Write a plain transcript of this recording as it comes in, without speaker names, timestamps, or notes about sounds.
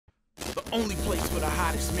only place for the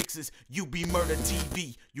hottest mixes,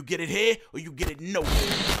 UBMurdaTV. You get it here or you get it nowhere.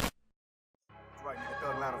 Right, nigga,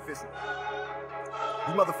 thug line official.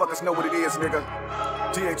 You motherfuckers know what it is, nigga.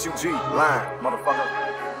 THUG, line, motherfucker.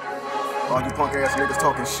 All you punk ass niggas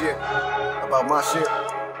talking shit about my shit,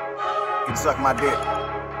 you can suck my dick.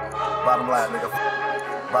 Bottom line, nigga.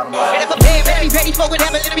 Bottom line. And if I'm head ready for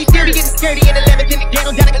whatever, it'll be 30, getting sturdy in 11, in the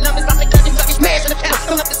ghetto, down in Columbus, I'm like Dungeon, sucking smash in the palace,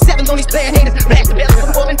 fill up the sevens on these player haters, blast the belly,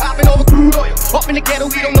 I'm woman popping over crude oil. Off in the ghetto,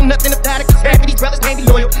 we don't know nothing about it, cause half of these brothers can't be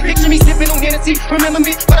loyal. Picture me sipping on Hennessy, remember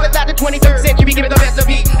me, when I was out the 23rd century, give it the best of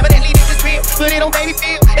me. Evidently this is real, but it don't baby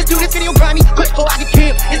feel. Let's do this video grimy, quick before I get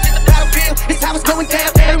killed. It's just a battlefield, it's how it's going down.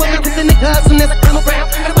 Everyone listen to us soon as I come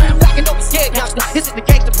around. Everybody I'm talking, don't be scared, youngster. This is the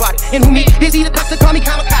gangster party, and who me is he the best to call me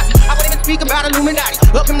kamikaze. I won't even speak about Illuminati.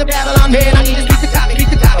 Welcome to Babylon, man. I need to speak the topic, speak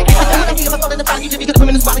the topic. I don't wanna be a in the body, just because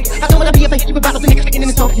women is body. I don't wanna be if I hit you with bottles and niggas sticking in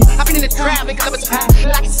the talking. I've been in the trap, because I was high.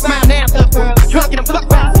 But I can smile now, tough girl. Drunk and I'm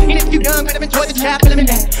fucked wild. And if you done, better enjoy the trap, feeling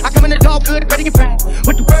that. I come in the dog good, ready to brag.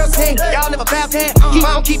 What the world say, y'all never bow down. Keep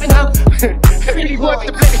on keeping up. Really boy with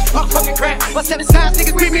the blending, I'm fucking crap. My 7 sides,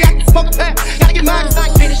 niggas with me, I can smoke a pack. Gotta get mine, cause I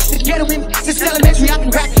ain't finished. This ghetto with me, since elementary, I've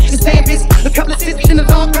been rapping. Been staying busy, a couple of cities in the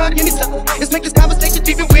long run, give me something. Let's make this conversation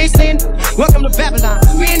deep and we ain't saying. Welcome to Babylon,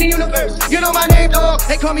 we in the universe. You know my name, dog.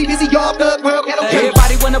 They call me Busy, y'all thug world.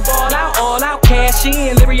 Everybody wanna ball out, all out, cash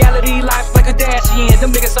in. Live reality life like a dash in.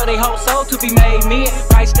 Them niggas so they whole soul to be made men.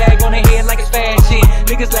 Price tag on their head like it's fashion.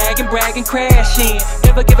 Niggas lagging, bragging, crashing.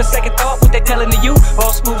 Never give a second thought what they telling to you.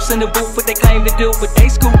 All spoofs in the booth, what they claim to do. But they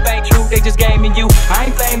scoop ain't true, they just gaming you. I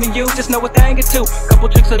ain't blaming you, just know a thing or two. Couple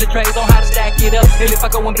tricks of the trades on how to stack it up. And if I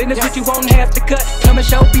go in business with you, won't have to cut. Come and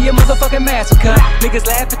show, be a motherfucking massacre. Niggas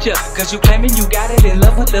laugh at you, cause you claiming you got it. In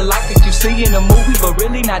love with the life that you see in a movie, but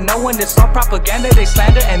really not knowing it's all propaganda. They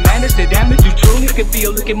slander and manage to damage you truly can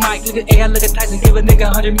feel. Look at Mike, look at Air, look at Tyson. Give a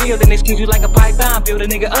nigga 100 mil, then they squeeze you like a python. Build a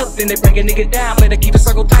nigga up, then they break a nigga down. Better keep the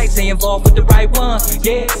circle tight, stay involved with the right ones.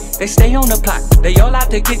 Yeah, they stay on the plot. They all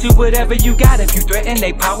out to get you whatever you got. If you threaten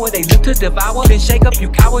they power, they look to devour. Then shake up you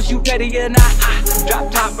cowards, you ready or not?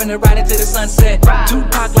 Drop top, running right into the sunset.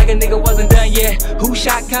 Tupac like a nigga wasn't done yet. Who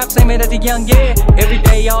shot cops, same as a young, yeah. Every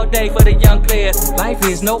day, all day for the young player. Life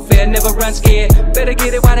is no fair, never run scared. Better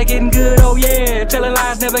get it while they getting good, oh yeah. Telling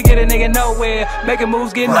lies, never get a nigga nowhere. Making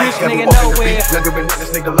moves, getting rich, nigga nowhere. Younger than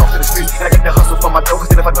this nigga lost in the streets. I got the hustle for my dough,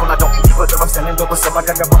 cause if I don't, I don't eat. But if I'm selling dope or something, I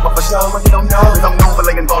got the bumper for show. And you don't know, cause I'm known for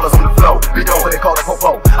laying ballers on the floor. Be dope what they call the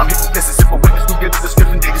popo. I'm hitting this if a witness who get the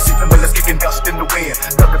description. They just sleeping, but let's kicking dust in the wind.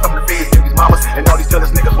 Ducking from the feds, and these mamas, and all these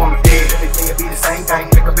jealous niggas want me dead. Everything it be the same thing.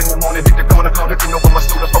 Wake up in the morning, hit the corner, call it, you know what my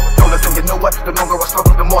student for controllers. And you know what? The longer I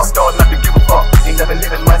struggle, the more I start not to give a fuck. Ain't never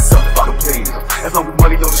living myself if I don't play. As long as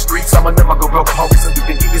money on the streets, I'ma never go broke. Hungry, so you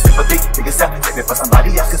can eat this sympathy. Niggas out, take it for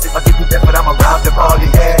somebody else. Cause if I give you that, but I'ma rob the ball,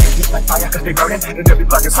 yeah. It's like fire, cause they burning, and every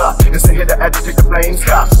block is hot. It's in here to agitate the flames.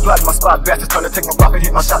 Cops, slide my spot, bastards trying to take my profit,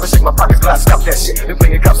 hit my shop and shake my pockets, glass, stop that shit. Been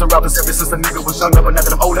playing cops and robbers ever since a nigga was younger, but now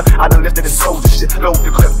that I'm older, I done lifted his soldier shit. Load the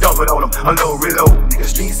clip, dump it on him, unload, reload. Niggas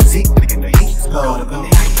streets is heat, nigga the heat, load up in the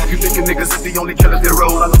heat. You thinking niggas is the only killers they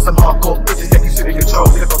roll? I know some hardcore bitches that you shit in control.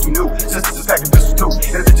 I thought you knew, since this is packing pistols too.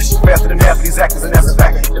 And bitches shoot faster than half of these actors, and that's a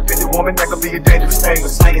fact. Independent woman, that could be a dangerous thing,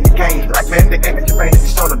 but slaying the game. Like man, they ain't at your brain if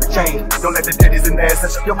you show them the chain. Don't let the daddies in there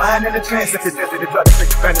touch up your mind in the trance. If it's nasty, they try to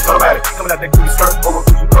take advantage, automatic. Coming out that coochie skirt or a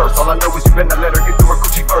coochie purse. All I know is you better let her get through her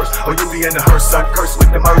coochie first. Or you be in the hearse, son, curse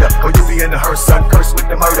with the murder. Or you be in the hearse, son, curse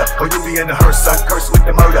with the murder. Or you be in the hearse, son, curse with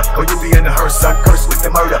the murder. Or you be in the hearse, son, curse with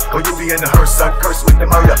the murder. Or you be in the hearse, son, curse with the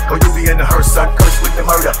murder. Or you be in the hearse, son, curse with the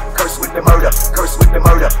murder. Curse with the murder. Curse with the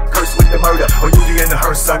murder. Curse with the murder. Or you be in the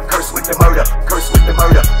hearse, son, curse with the murder. Curse with the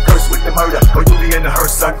murder. Curse with the murder. Or you be in the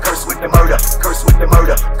hearse, son, curse with the murder. Curse with the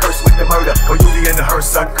murder. Curse with the murder. Or you be in the hearse,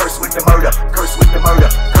 son, curse with the murder. Curse with the murder.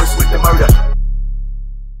 Curse with the murder.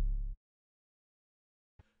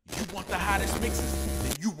 You want the hottest mixes?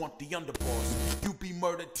 Then you want the underboss.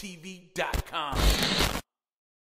 UbMurdaTV.com.